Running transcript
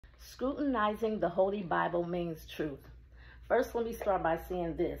Scrutinizing the Holy Bible means truth. First, let me start by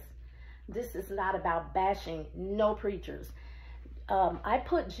saying this. This is not about bashing no preachers. I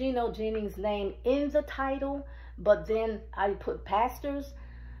put Gino Jennings' name in the title, but then I put pastors.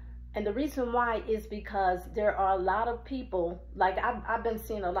 And the reason why is because there are a lot of people, like I've been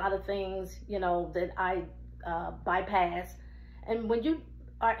seeing a lot of things, you know, that I bypass. And when you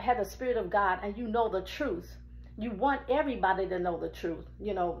have the Spirit of God and you know the truth, you want everybody to know the truth,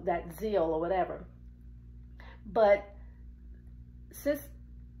 you know, that zeal or whatever. But since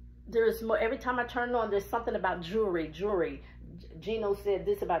there's more, every time I turn on, there's something about jury. Gino said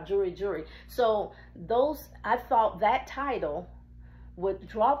this about jury. So those, I thought that title would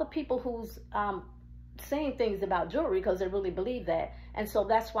draw the people who's saying things about jewelry because they really believe that. And so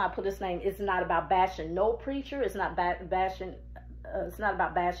that's why I put his name. It's not about bashing no preacher. It's not bashing. It's not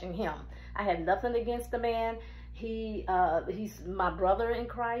about bashing him. I had nothing against the man. He's my brother in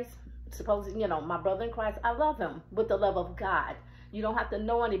Christ. Supposedly, you know, my brother in Christ. I love him with the love of God. You don't have to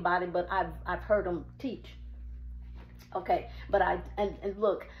know anybody, but I've heard him teach. Okay, but and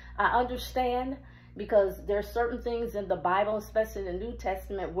look, I understand, because there's certain things in the Bible, especially in the New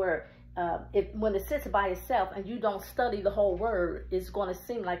Testament, where when it sits by itself and you don't study the whole word, it's going to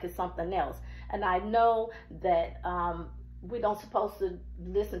seem like it's something else. And I know that we don't supposed to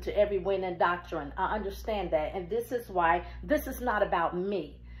listen to every wind and doctrine. I understand that. And this is why this is not about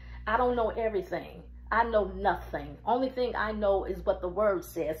me. I don't know everything. I know nothing. Only thing I know is what the word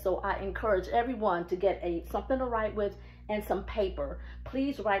says. So I encourage everyone to get something to write with and some paper.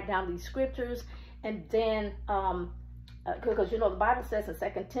 Please write down these scriptures. And then, because you know the Bible says in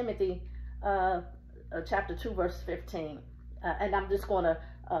 2 Timothy chapter 2 verse 15, and I'm just going to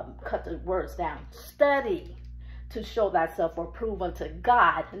cut the words down. Study to show thyself approved unto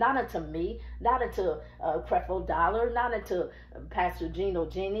God, not unto me, not unto Creflo Dollar, not unto Pastor Gino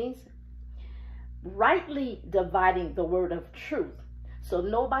Jennings. Rightly dividing the word of truth. So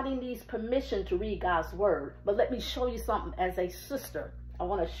nobody needs permission to read God's word. But let me show you something as a sister. I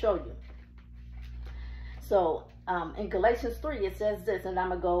want to show you. So in Galatians 3, it says this, and I'm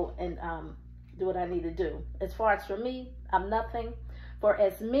going to go and do what I need to do. As far as for me, I'm nothing. For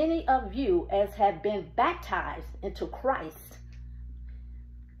as many of you as have been baptized into Christ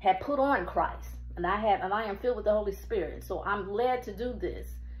have put on Christ. And I am filled with the Holy Spirit. So I'm led to do this.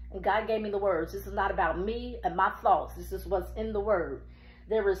 And God gave me the words. This is not about me and my thoughts. This is what's in the word.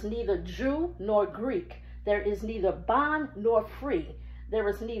 There is neither Jew nor Greek. There is neither bond nor free. There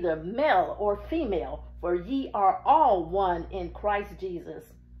is neither male or female, for ye are all one in Christ Jesus.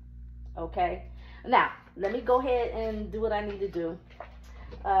 Okay? Now, let me go ahead and do what I need to do.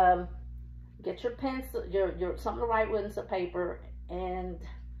 Get your pencil, your something to write with and some paper. And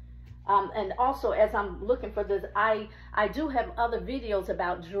also, as I'm looking for this, I do have other videos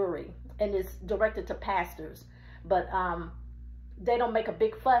about jewelry, and it's directed to pastors. But they don't make a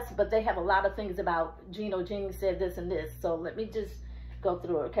big fuss, but they have a lot of things about Gino Jennings said this and this. So let me just go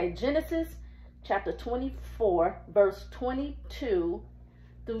through it. Okay, Genesis chapter 24, verse 22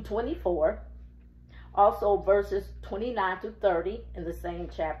 through 24. Also verses 29 through 30 in the same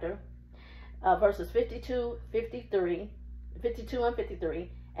chapter. Verses 52 and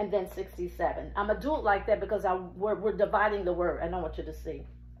 53. And then 67. I'm going to do it like that because we're dividing the word. I don't want you to see.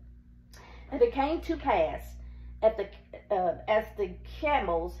 And it came to pass, as the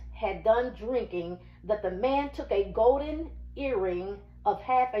camels had done drinking, that the man took a golden earring of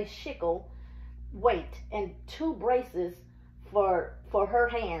half a shekel weight and 2 braces for her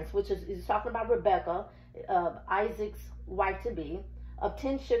hands, which is he's talking about Rebecca, Isaac's wife-to-be, of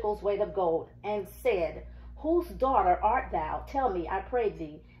 10 shekels weight of gold, and said, Whose daughter art thou? Tell me, I pray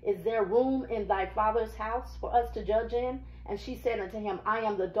thee, is there room in thy father's house for us to judge in? And she said unto him, I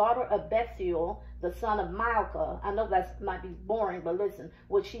am the daughter of Bethuel, the son of Milcah. I know that might be boring, but listen,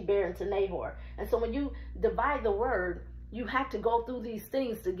 which she bare unto Nahor. And so when you divide the word, you have to go through these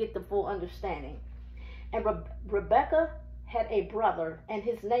things to get the full understanding. And Rebekah had a brother, and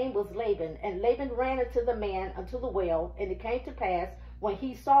his name was Laban. And Laban ran unto the man unto the well, and it came to pass, when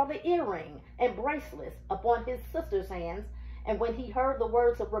he saw the earring and bracelets upon his sister's hands, and when he heard the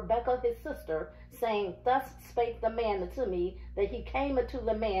words of Rebekah his sister, saying, Thus spake the man unto me, that he came unto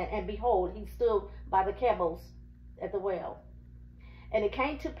the man, and behold, he stood by the camels at the well. And it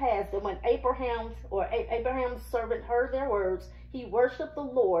came to pass that when Abraham's servant heard their words, he worshipped the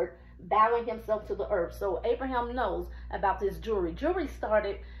Lord, bowing himself to the earth. So Abraham knows about this jewelry. Jewelry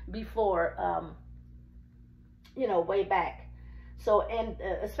started before, way back. So, and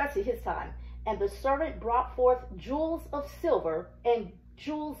especially his time. And the servant brought forth jewels of silver and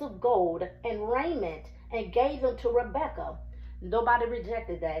jewels of gold and raiment, and gave them to Rebekah. Nobody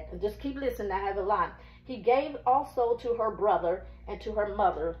rejected that. And just keep listening, I have a line. He gave also to her brother and to her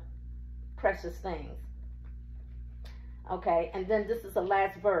mother precious things. Okay, and then this is the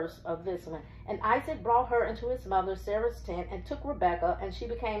last verse of this one. And Isaac brought her into his mother Sarah's tent and took Rebekah, and she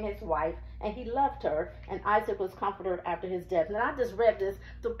became his wife, and he loved her, and Isaac was comforted after his death. Now, I just read this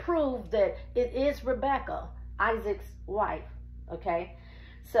to prove that it is Rebekah, Isaac's wife. Okay,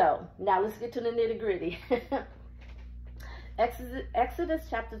 so now let's get to the nitty-gritty. Exodus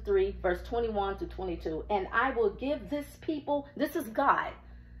chapter 3, verse 21 to 22. And I will give this people, this is God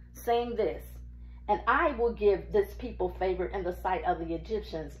saying this, and I will give this people favor in the sight of the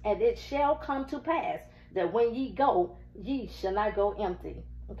Egyptians. And it shall come to pass that when ye go, ye shall not go empty.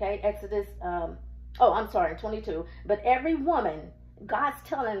 Okay, Exodus, 22. But every woman, God's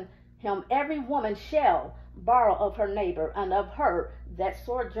telling him, every woman shall borrow of her neighbor and of her that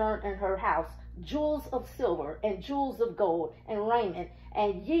sojourn in her house jewels of silver and jewels of gold and raiment,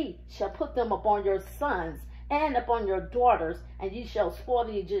 and ye shall put them upon your sons and upon your daughters, and ye shall spoil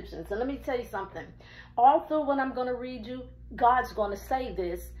the Egyptians. And let me tell you something. All through what I'm going to read you, God's going to say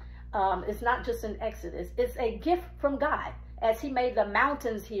this. It's not just in Exodus. It's a gift from God. As he made the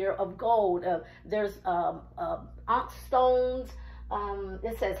mountains here of gold. There's onyx stones.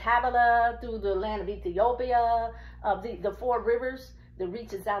 It says Havilah through the land of Ethiopia. The 4 rivers that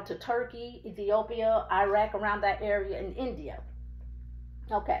reaches out to Turkey, Ethiopia, Iraq, around that area, and India.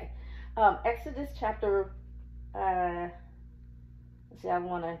 Okay. Exodus chapter... let's see, I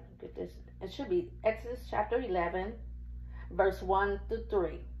want to get this. It should be Exodus chapter 11, verse 1 to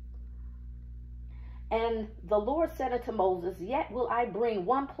 3. And the Lord said unto Moses, yet will I bring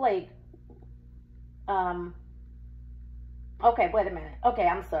one plague. Okay, wait a minute. Okay,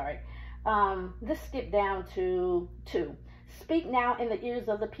 I'm sorry. Let's skip down to 2. Speak now in the ears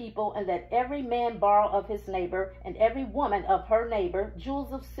of the people, and that every man borrow of his neighbor, and every woman of her neighbor,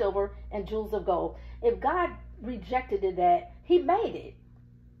 jewels of silver and jewels of gold. If God rejected that, he made it.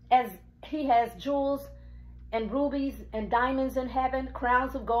 As he has jewels and rubies and diamonds in heaven,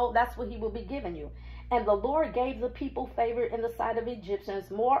 crowns of gold, that's what he will be giving you. And the Lord gave the people favor in the sight of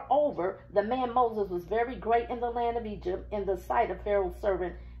Egyptians. Moreover, the man Moses was very great in the land of Egypt, in the sight of Pharaoh's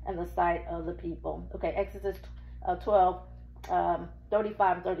servant, and the sight of the people. Okay, Exodus 12,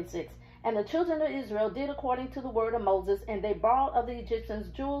 35 and 36. And the children of Israel did according to the word of Moses, and they borrowed of the Egyptians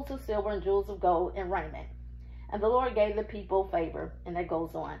jewels of silver and jewels of gold and raiment. And the Lord gave the people favor. And that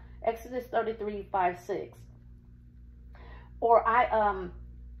goes on. Exodus 33, 5, 6.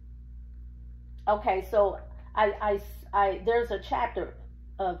 Okay, so there's a chapter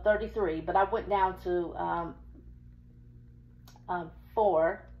of 33, but I went down to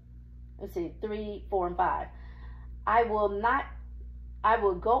 4. Let's see, 3, 4, and 5. I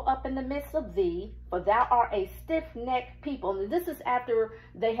will go up in the midst of thee, for thou art a stiff-necked people. And this is after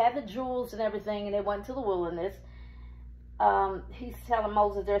they had the jewels and everything, and they went to the wilderness. He's telling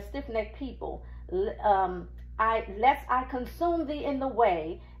Moses, they're stiff-necked people. Lest I consume thee in the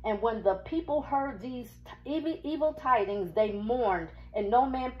way. And when the people heard these evil tidings, they mourned, and no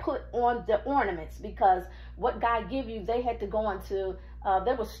man put on the ornaments, because what God gave you, they had to go into,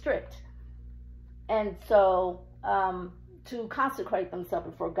 they were stripped. And so, to consecrate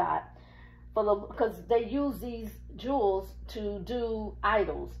themselves before God, because they use these jewels to do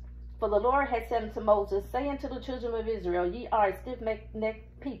idols. For the Lord had said unto Moses, say unto the children of Israel, ye are a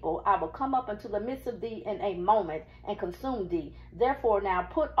stiff-necked people. I will come up into the midst of thee in a moment and consume thee. Therefore now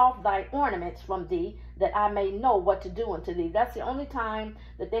put off thy ornaments from thee, that I may know what to do unto thee. That's the only time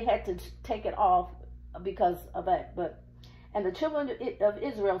that they had to take it off because of that. And the children of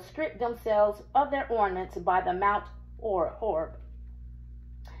Israel stripped themselves of their ornaments by the Mount Horeb.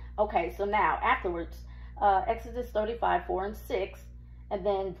 Okay, so now afterwards, Exodus 35, 4 and 6, and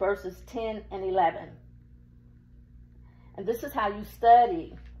then verses 10 and 11. And this is how you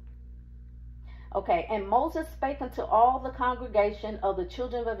study. Okay, and Moses spake unto all the congregation of the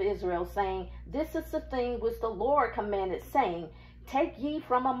children of Israel, saying, this is the thing which the Lord commanded, saying, take ye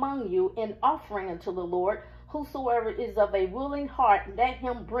from among you an offering unto the Lord. Whosoever is of a willing heart, let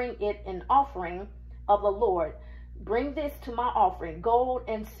him bring it an offering of the Lord. Bring this to my offering, gold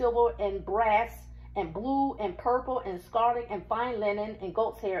and silver and brass and blue and purple and scarlet and fine linen and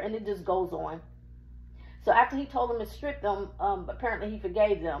goat's hair. And it just goes on. So after he told them to strip them, apparently he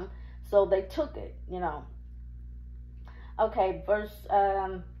forgave them. So they took it, you know. Okay, verse,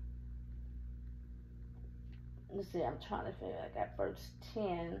 let's see, I'm trying to figure, I got verse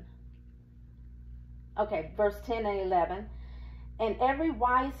 10. Okay, verse 10 and 11. And every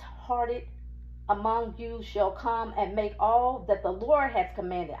wise-hearted among you shall come and make all that the Lord hath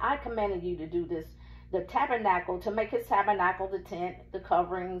commanded. I commanded you to do this. the tabernacle, to make his tabernacle, the tent, the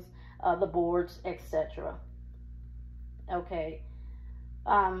coverings, the boards, etc. Okay.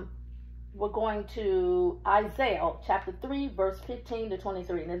 We're going to Isaiah chapter 3, verse 15 to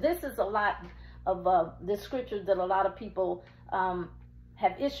 23. Now, this is a lot of this scripture that a lot of people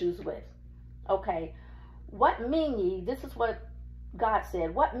have issues with. Okay. What mean ye? This is what God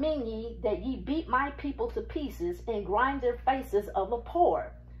said. What mean ye that ye beat my people to pieces and grind their faces of the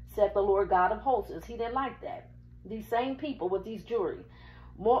poor, saith the Lord God of hosts. He didn't like that. These same people with these jewelry.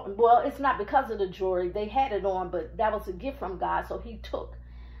 Well, it's not because of the jewelry. They had it on, but that was a gift from God, so he took.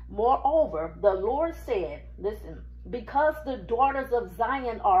 Moreover, the Lord said, listen, because the daughters of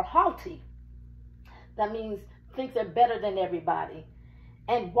Zion are haughty, that means think they're better than everybody,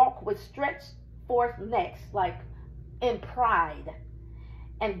 and walk with stretched forth necks, like in pride,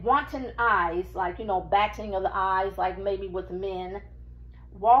 and wanton eyes, like, batting of the eyes, like maybe with men,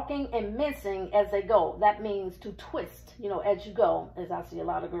 walking and mincing as they go. That means to twist, as you go, as I see a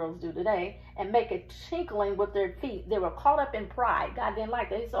lot of girls do today, and make a tinkling with their feet. They were caught up in pride. God didn't like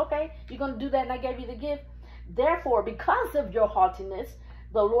that. He said, okay, you're going to do that and I gave you the gift. Therefore, because of your haughtiness,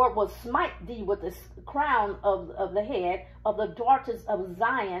 the Lord will smite thee with the crown of the head of the daughters of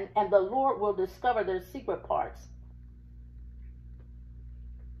Zion, and the Lord will discover their secret parts.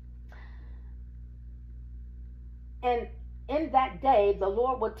 And in that day, the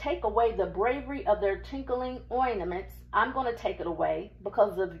Lord will take away the bravery of their tinkling ornaments. I'm going to take it away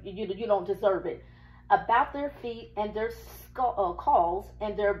because of you don't deserve it. About their feet and their calls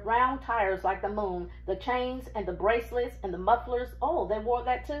and their brown tires like the moon, the chains and the bracelets and the mufflers. Oh, they wore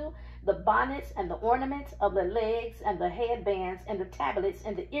that too. The bonnets and the ornaments of the legs and the headbands and the tablets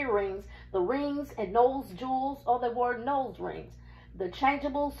and the earrings, the rings and nose jewels. Oh, they wore nose rings. The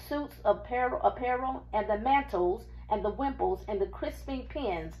changeable suits of apparel and the mantles and the wimples and the crisping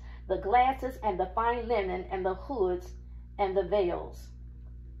pins, the glasses and the fine linen and the hoods and the veils.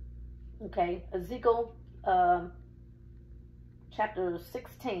 Okay, Ezekiel chapter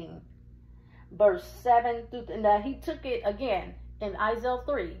 16, verse 7 through, now he took it again in Isaiah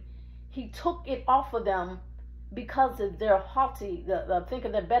 3. He took it off of them because of their haughty, the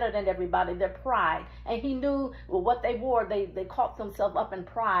thinking they're better than everybody, their pride. And he knew what they wore, they caught themselves up in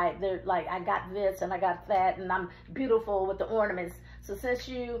pride. They're like, I got this and I got that and I'm beautiful with the ornaments. So since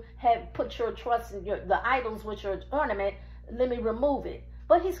you have put your trust in the idols with your ornament, let me remove it.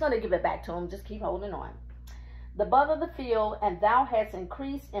 But he's going to give it back to him. Just keep holding on. The bud of the field, and thou hast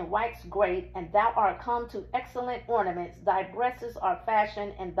increased and waxed great, and thou art come to excellent ornaments. Thy breasts are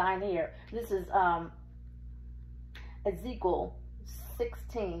fashioned, and thine hair. This is Ezekiel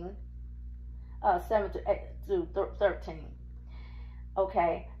 16, 7 to 13.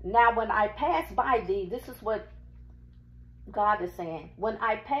 Okay. Now when I pass by thee, this is what God is saying. When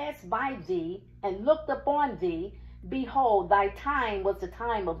I passed by thee and looked upon thee, behold, thy time was the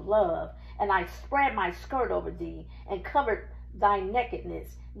time of love, and I spread my skirt over thee, and covered thy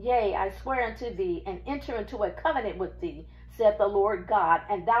nakedness. Yea, I swear unto thee, and enter into a covenant with thee, saith the Lord God,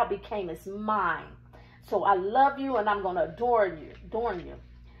 and thou becamest mine. So I love you, and I'm going to adorn you.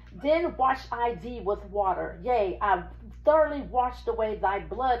 Then washed I thee with water. Yea, I thoroughly washed away thy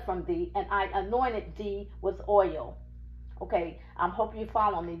blood from thee, and I anointed thee with oil. Okay, I hope you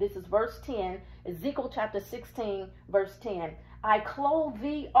follow me. This is verse 10, Ezekiel chapter 16, verse 10. I clothe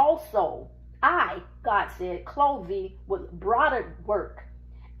thee also. I, God said, clothe thee with broidered work,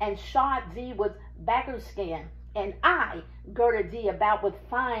 and shod thee with bagger skin. And I girded thee about with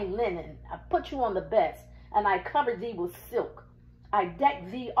fine linen. I put you on the best, and I covered thee with silk. I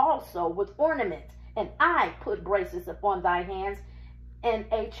decked thee also with ornaments, and I put bracelets upon thy hands, and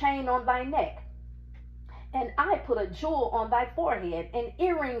a chain on thy neck. And I put a jewel on thy forehead, and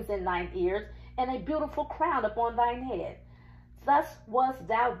earrings in thine ears, and a beautiful crown upon thine head. Thus wast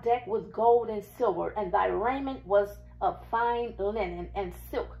thou decked with gold and silver, and thy raiment was of fine linen and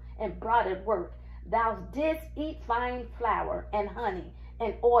silk and broidered work. Thou didst eat fine flour and honey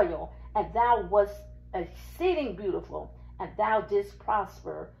and oil, and thou wast exceeding beautiful, and thou didst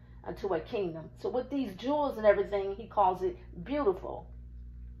prosper unto a kingdom. So with these jewels and everything, he calls it beautiful.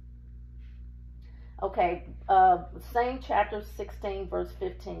 Okay, same chapter 16, verse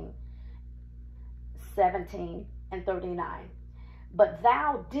 15, 17, and 39. But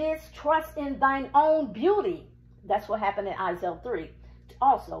thou didst trust in thine own beauty. That's what happened in Isaiah 3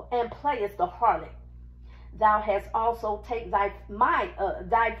 also. And playest the harlot. Thou hast also taken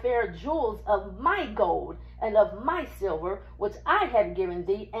thy fair jewels of my gold and of my silver, which I have given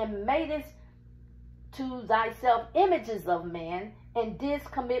thee, and madest to thyself images of men, and didst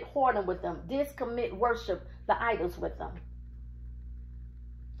commit whoredom with them, didst commit worship the idols with them.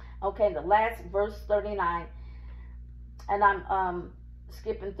 Okay, the last verse 39. And I'm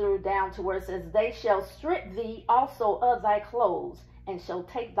skipping through down to where it says, they shall strip thee also of thy clothes, and shall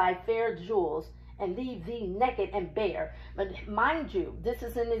take thy fair jewels, and leave thee naked and bare. But mind you, this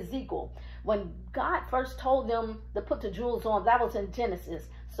is in Ezekiel. When God first told them to put the jewels on, that was in Genesis.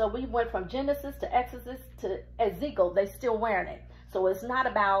 So we went from Genesis to Exodus to Ezekiel. They still wearing it. So it's not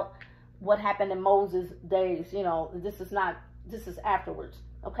about what happened in Moses' days. You know, this is afterwards.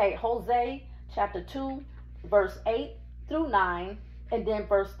 Okay, Hosea chapter 2, verse 8 through 9, and then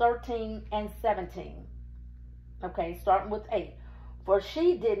verse 13 and 17. Okay, starting with 8. For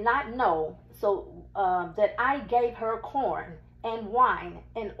she did not know, that I gave her corn and wine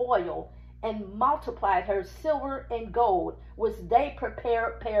and oil, and multiplied her silver and gold, which they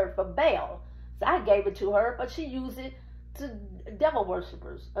prepared for Baal. So I gave it to her, but she used it to devil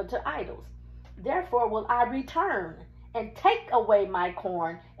worshippers, or to idols. Therefore will I return, and take away my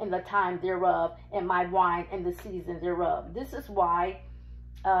corn in the time thereof, and my wine in the season thereof. This is why,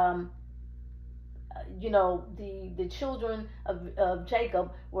 the children of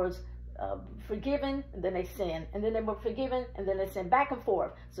Jacob was forgiven, and then they sinned, and then they were forgiven, and then they sinned, back and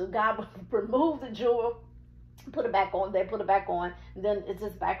forth. So God would remove the jewel, put it back on, they put it back on, and then it's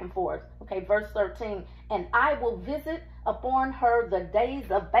just back and forth. Okay, verse 13. And I will visit upon her the days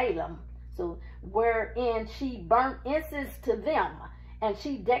of Balaam, so wherein she burnt incense to them, and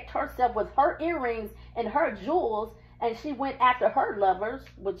she decked herself with her earrings and her jewels, and she went after her lovers,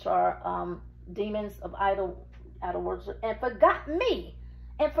 which are demons of idol worship, and forgot me,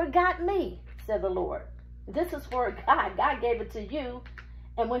 said the Lord. This is for God. God gave it to you,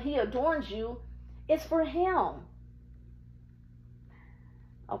 and when he adorns you, it's for him.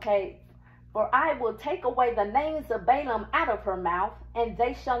 Okay, for I will take away the names of Balaam out of her mouth, and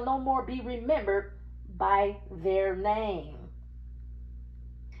they shall no more be remembered by their name.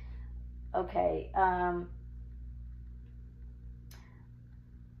 Okay,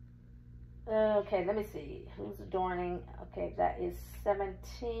 okay, let me see. Who's adorning? Okay, that is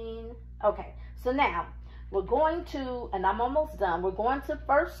 17. Okay, so now we're going to, and I'm almost done, we're going to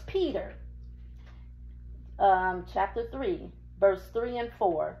 1 Peter chapter 3, verse 3 and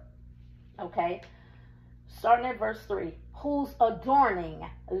 4. Okay, starting at verse 3. Whose adorning,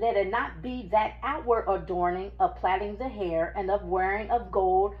 let it not be that outward adorning of plaiting the hair and of wearing of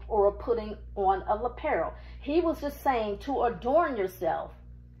gold or of putting on of apparel. He was just saying to adorn yourself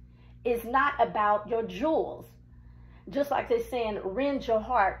is not about your jewels. Just like they're saying, rend your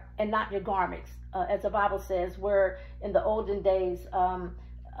heart and not your garments. As the Bible says, where in the olden days,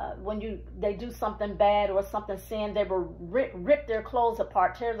 when they do something bad or something sin, they will rip their clothes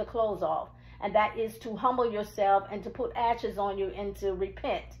apart, tear the clothes off. And that is to humble yourself and to put ashes on you and to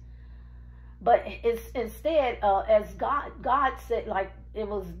repent. But it's instead, as God said, like it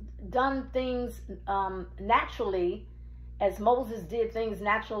was done things naturally, as Moses did things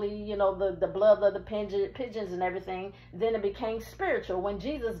naturally, you know, the blood of the pigeons and everything, then it became spiritual when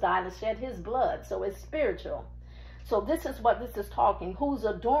Jesus died and shed his blood. So it's spiritual. So this is what this is talking. Who's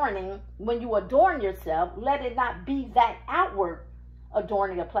adorning, when you adorn yourself, let it not be that outward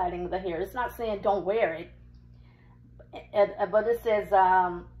adorning or plaiting the hair. It's not saying don't wear it. But it says,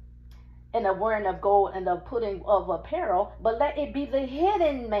 and the wearing of gold and the putting of apparel, but let it be the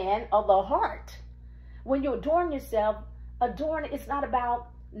hidden man of the heart. When you adorn yourself, adorn, it's not about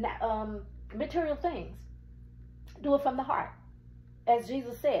material things. Do it from the heart. As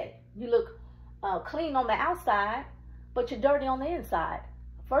Jesus said, you look clean on the outside, but you're dirty on the inside.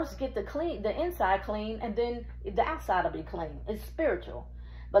 First get the inside clean, and then the outside will be clean. It's spiritual.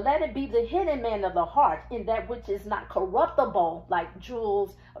 But let it be the hidden man of the heart, in that which is not corruptible, like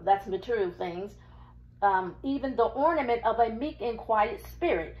jewels, that's material things, even the ornament of a meek and quiet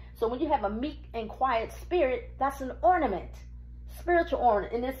spirit. So when you have a meek and quiet spirit, that's an ornament, spiritual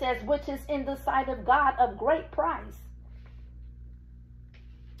ornament. And it says, which is in the sight of God of great price.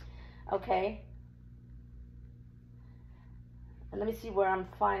 Okay. And let me see where I'm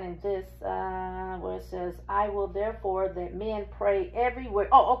finding this, where it says, I will therefore that men pray everywhere.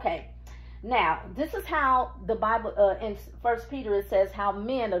 Oh, okay. Now, this is how the Bible, in 1 Peter, it says how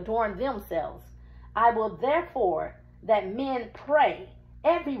men adorn themselves. I will therefore that men pray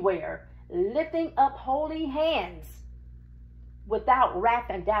everywhere, lifting up holy hands without wrath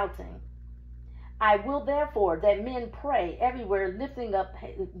and doubting. I will therefore that men pray everywhere, lifting up,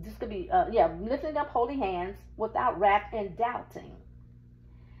 this could be, lifting up holy hands without wrath and doubting.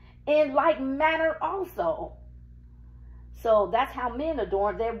 In like manner also. So that's how men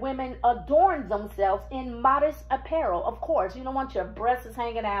adorn. That women adorn themselves in modest apparel. Of course, you don't want your breasts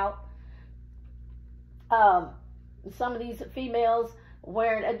hanging out. Some of these females,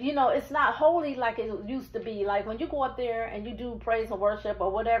 wearing, you know, it's not holy like it used to be. Like when you go up there and you do praise and worship or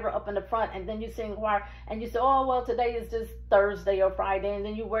whatever up in the front, and then you sing choir and you say, oh, well, today is just Thursday or Friday, and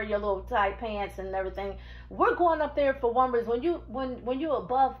then you wear your little tight pants and everything. We're going up there for one reason. When you're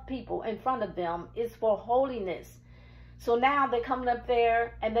above people in front of them, it's for holiness. So now they're coming up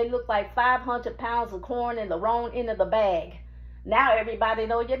there and they look like 500 pounds of corn in the wrong end of the bag. Now everybody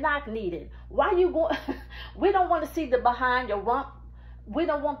know you're not needed. Why you going? We don't want to see the behind your rump. We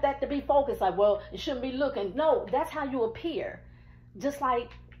don't want that to be focused. Like, well, you shouldn't be looking. No, that's how you appear. Just like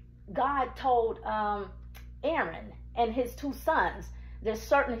God told Aaron and his 2 sons. There's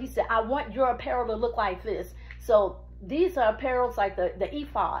certain, he said, I want your apparel to look like this. So these are apparels like the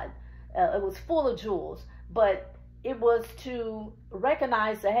ephod. It was full of jewels. But it was to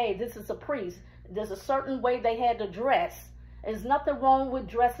recognize that, hey, this is a priest. There's a certain way they had to dress. There's nothing wrong with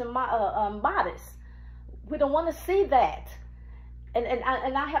dressing modest. We don't want to see that. And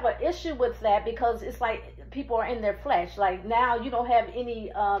I have an issue with that, because it's like people are in their flesh. Like now you don't have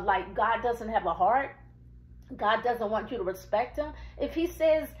any, like God doesn't have a heart. God doesn't want you to respect him. If he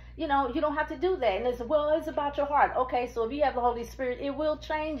says, you know, you don't have to do that. And it's, well, it's about your heart. Okay, so if you have the Holy Spirit, it will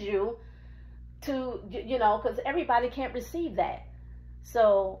change you to, you know, because everybody can't receive that.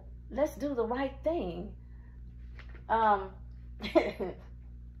 So let's do the right thing.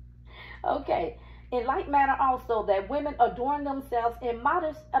 Okay. In like manner also, that women adorn themselves in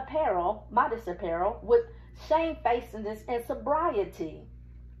modest apparel with shamefacedness and sobriety.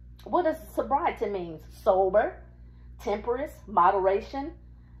 What does sobriety mean? Sober, temperance, moderation,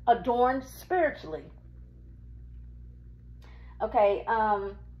 adorned spiritually. Okay,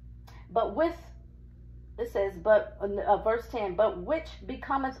 but with, it says, but verse 10, but which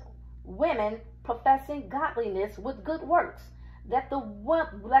becometh women professing godliness with good works. Let the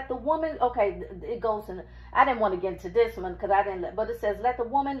woman, okay, it goes in, I didn't want to get into this one because I didn't, but it says, let the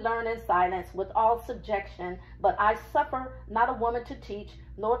woman learn in silence with all subjection, but I suffer not a woman to teach,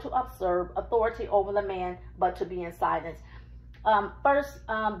 nor to observe authority over the man, but to be in silence. First,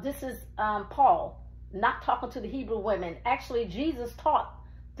 this is Paul, not talking to the Hebrew women. Actually, Jesus taught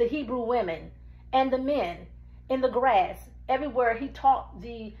the Hebrew women and the men in the grass, everywhere he taught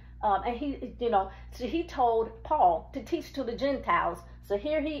the and he, you know, so he told Paul to teach to the Gentiles. So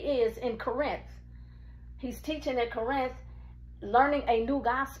here he is in Corinth. He's teaching at Corinth, learning a new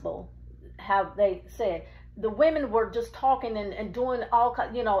gospel, how they said. The women were just talking and doing all,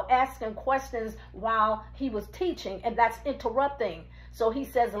 you know, asking questions while he was teaching, and that's interrupting. So he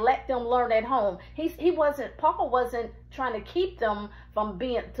says, let them learn at home. Paul wasn't trying to keep them from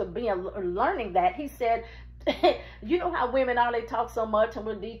learning that. He said, you know how women are, they talk so much and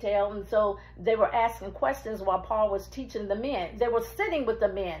with detail, and so they were asking questions while Paul was teaching the men. They were sitting with the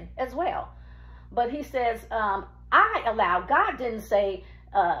men as well. But he says, I allow, God didn't say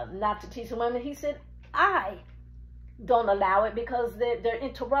not to teach the women. He said, I don't allow it because they're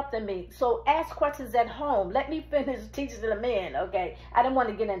interrupting me. So ask questions at home. Let me finish teaching the men, okay? I didn't want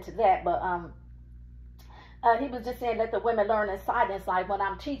to get into that, but he was just saying, let the women learn in silence. Like when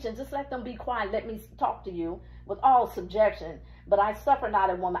I'm teaching, just let them be quiet. Let me talk to you with all subjection. But I suffer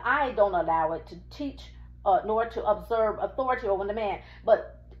not a woman. I don't allow it to teach nor to observe authority over the man.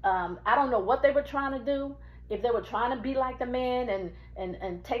 But I don't know what they were trying to do. If they were trying to be like the man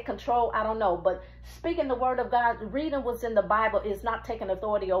and take control, I don't know. But speaking the word of God, reading what's in the Bible is not taking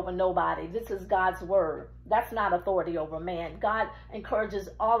authority over nobody. This is God's word. That's not authority over man. God encourages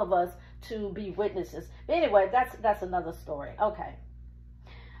all of us to be witnesses. But anyway, that's another story. Okay.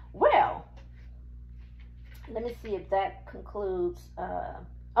 Well, let me see if that concludes.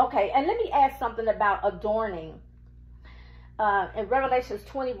 Okay, and let me add something about adorning. In Revelations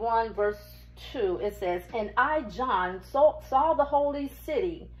 21, verse 2, it says, and I, John, saw the holy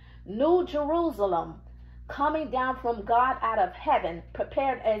city, New Jerusalem, coming down from God out of heaven,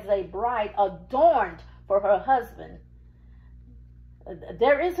 prepared as a bride adorned for her husband.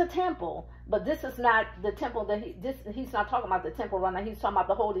 There is a temple, but this is not the temple that he's not talking about the temple right now. He's talking about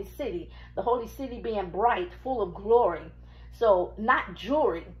the holy city being bright, full of glory. So not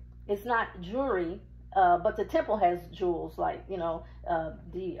jewelry. It's not jewelry, but the temple has jewels, like, you know,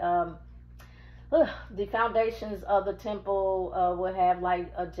 the foundations of the temple will have like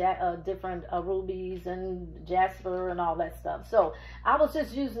different rubies and jasper and all that stuff. So I was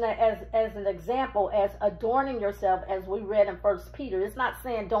just using that as an example, as adorning yourself, as we read in 1 Peter. It's not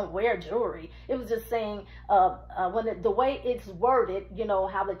saying don't wear jewelry. It was just saying when the way it's worded, you know,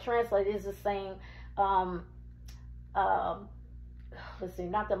 how they translate is the same. Let's see,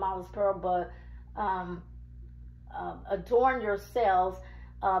 not the modest pearl, but adorn yourselves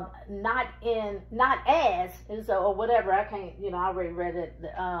not as, or whatever. I can't, I already read it.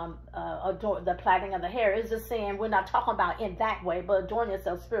 The plaiting of the hair is just saying we're not talking about in that way, but adorn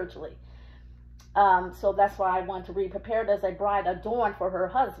yourself spiritually. So that's why I want to read, prepared as a bride adorned for her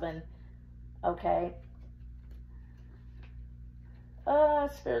husband. Okay.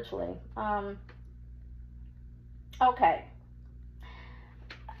 Spiritually. Okay.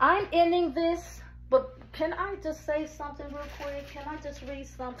 I'm ending this, but can I just say something real quick? Can I just read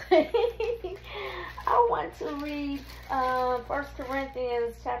something? I want to read 1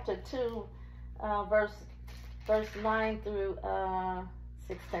 Corinthians chapter 2, verse 9 through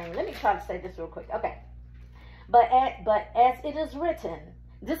 16. Let me try to say this real quick. Okay. But as it is written,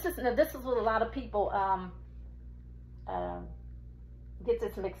 this is what a lot of people get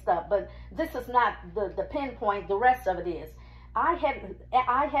this mixed up, but this is not the pinpoint. The rest of it is, I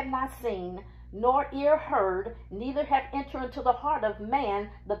have not seen, nor ear heard, neither have entered into the heart of man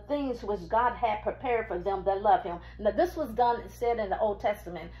the things which God had prepared for them that love him. Now this was said in the Old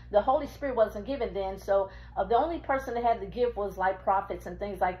Testament. The Holy Spirit wasn't given then, so the only person that had the gift was like prophets and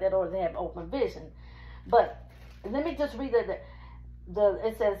things like that, or they have open vision. But let me just read it.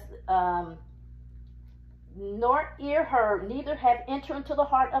 It says, nor ear heard, neither have entered into the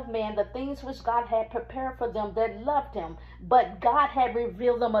heart of man the things which God had prepared for them that loved him, but God had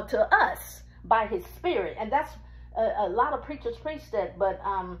revealed them unto us by his Spirit. And that's a lot of preachers preach that, but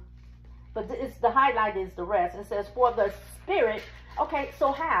it's the highlight is the rest. It says, for the Spirit. Okay,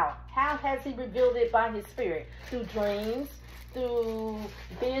 so how has he revealed it by his Spirit? Through dreams, through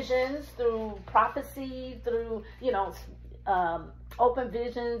visions, through prophecy, through open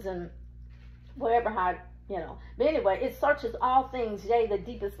visions, and wherever how. But anyway, it searches all things, yea, the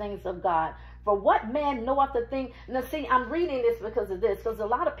deepest things of God. For what man knoweth the thing? Now, see, I'm reading this because of this, because a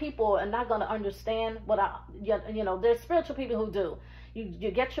lot of people are not going to understand what there's spiritual people who do.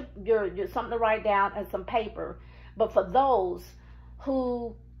 You get your something to write down and some paper. But for those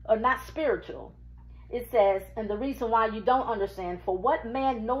who are not spiritual, it says, and the reason why you don't understand, for what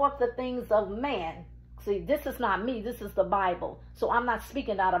man knoweth the things of man? See, this is not me. This is the Bible. So I'm not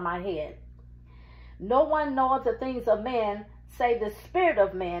speaking out of my head. No one knoweth the things of man, save the spirit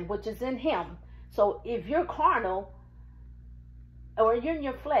of man, which is in him. So if you're carnal, or you're in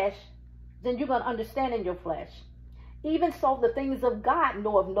your flesh, then you're going to understand in your flesh. Even so, the things of God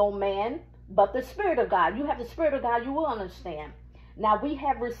know of no man, but the Spirit of God. You have the Spirit of God, you will understand. Now we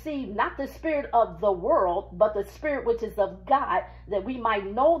have received not the spirit of the world, but the Spirit which is of God, that we might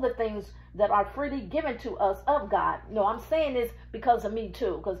know the things that are freely given to us of God. No, I'm saying this because of me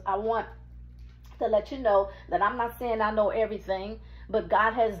too, because I want to let you know that I'm not saying I know everything, but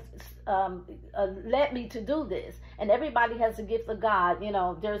God has led me to do this. And everybody has the gift of God.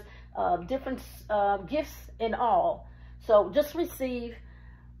 There's different gifts in all. So just receive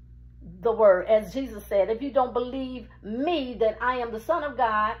the word. As Jesus said, if you don't believe me that I am the Son of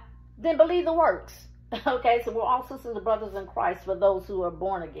God, then believe the works. Okay, so we're all sisters and brothers in Christ for those who are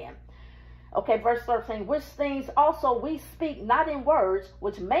born again. Okay, verse 13, which things also we speak not in words,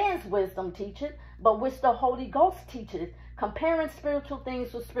 which man's wisdom teacheth, but which the Holy Ghost teacheth, comparing spiritual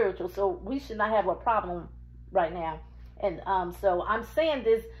things with spiritual. So we should not have a problem right now. And so I'm saying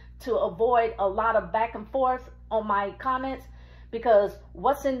this to avoid a lot of back and forth on my comments, because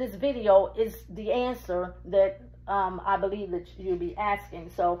what's in this video is the answer that I believe that you'll be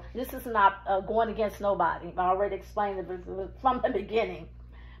asking. So this is not going against nobody. I already explained it from the beginning.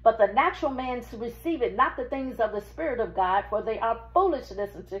 But the natural man receiveth not the things of the Spirit of God, for they are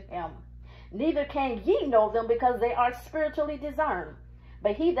foolishness unto him. Neither can ye know them, because they are spiritually discerned.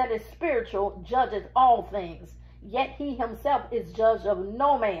 But he that is spiritual judgeth all things, yet he himself is judged of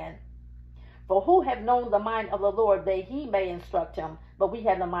no man. For who have known the mind of the Lord, that he may instruct him? But we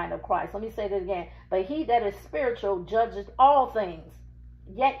have the mind of Christ. Let me say that again. But he that is spiritual judgeth all things,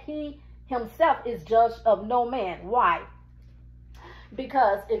 yet he himself is judged of no man. Why?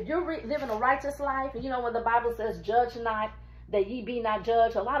 Because if you're living a righteous life, when the Bible says, judge not, that ye be not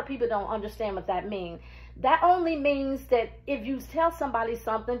judged, a lot of people don't understand what that means. That only means that if you tell somebody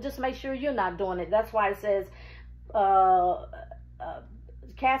something, just make sure you're not doing it. That's why it says,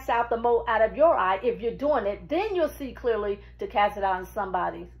 cast out the mote out of your eye. If you're doing it, then you'll see clearly to cast it out in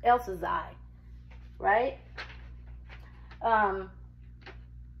somebody else's eye. Right? And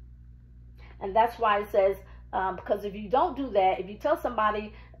that's why it says, because if you don't do that, if you tell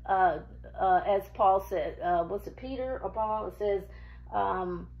somebody, as Paul said, was it Peter or Paul? It says,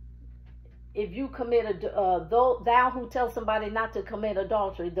 if you commit, thou who tells somebody not to commit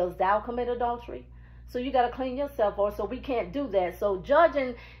adultery, does thou commit adultery? So you got to clean yourself off. So we can't do that. So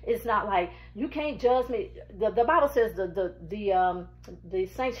judging is not like, you can't judge me. The Bible says the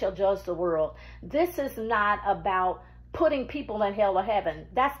saints shall judge the world. This is not about putting people in hell or heaven.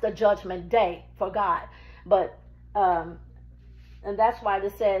 That's the judgment day for God. But and that's why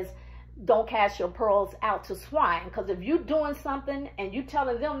it says, don't cast your pearls out to swine. Because if you're doing something and you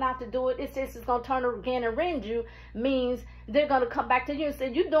telling them not to do it, it says it's going to turn again and rend you, means they're going to come back to you and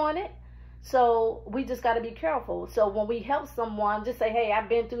say, you're doing it. So we just got to be careful. So when we help someone, just say, hey, I've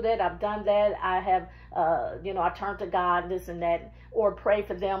been through that. I've done that. I have, I turned to God, this and that, or pray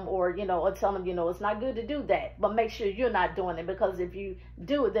for them, or, or tell them, it's not good to do that. But make sure you're not doing it, because if you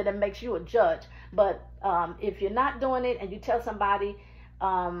do it, then it makes you a judge. But if you're not doing it and you tell somebody,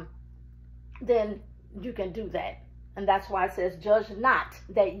 then you can do that. And that's why it says, judge not,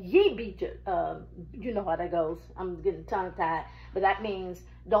 that ye be, you know how that goes. I'm getting tongue-tied. But that means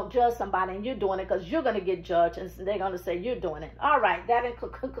don't judge somebody and you're doing it, because you're going to get judged and they're going to say you're doing it. All right, that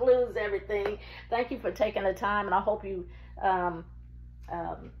concludes everything. Thank you for taking the time, and I hope you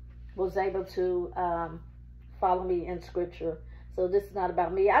was able to follow me in Scripture. So this is not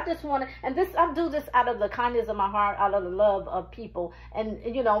about me. I just want to, and I do this out of the kindness of my heart, out of the love of people. And,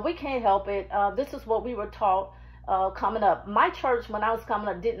 we can't help it. This is what we were taught coming up. My church, when I was coming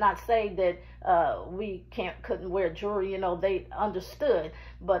up, did not say that we couldn't wear jewelry. They understood.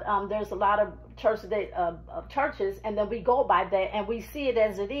 But there's a lot of churches, and then we go by that, and we see it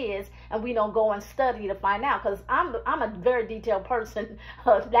as it is, and we don't go and study to find out. Because I'm a very detailed person,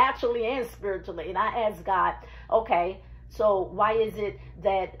 naturally and spiritually. And I ask God, okay, so why is it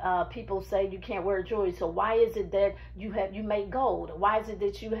that people say you can't wear jewelry? So why is it that you make gold? Why is it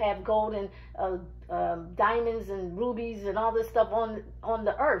that you have gold and diamonds and rubies and all this stuff on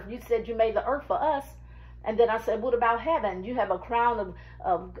the earth? You said you made the earth for us. And then I said, what about heaven? You have a crown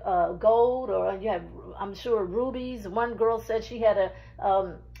of gold, or you have, I'm sure, rubies. One girl said she had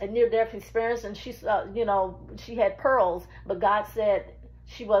a near-death experience, and she she had pearls, but God said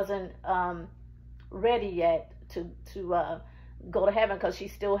she wasn't ready yet to go to heaven, because she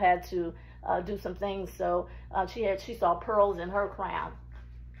still had to do some things. So she saw pearls in her crown.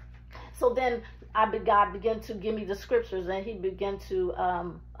 So then God began to give me the scriptures, and he began to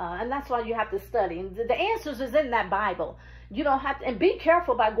and that's why you have to study. And the answers is in that Bible. You don't have to, and be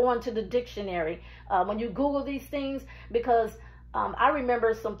careful by going to the dictionary when you Google these things, because I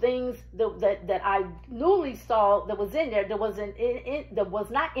remember some things that I newly saw that was in there that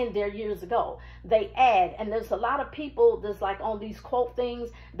was not in there years ago. They add, and there's a lot of people that's like on these quote things,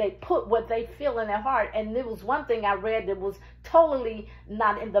 they put what they feel in their heart. And there was one thing I read that was totally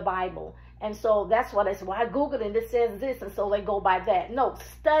not in the Bible. And so that's what I said, well, I Googled and it says this, and so they go by that. No,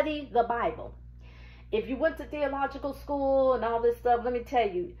 study the Bible. If you went to theological school and all this stuff, let me tell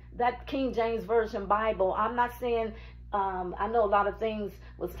you, that King James Version Bible, I'm not saying, I know a lot of things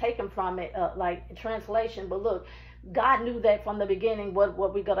was taken from it, like translation, but look, God knew that from the beginning what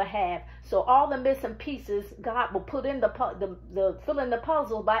we're going to have. So all the missing pieces, God will put in fill in the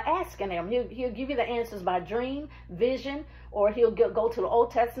puzzle by asking him. He'll give you the answers by dream, vision, or he'll go to the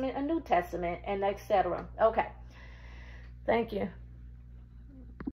Old Testament and New Testament, and etc. Okay. Thank you.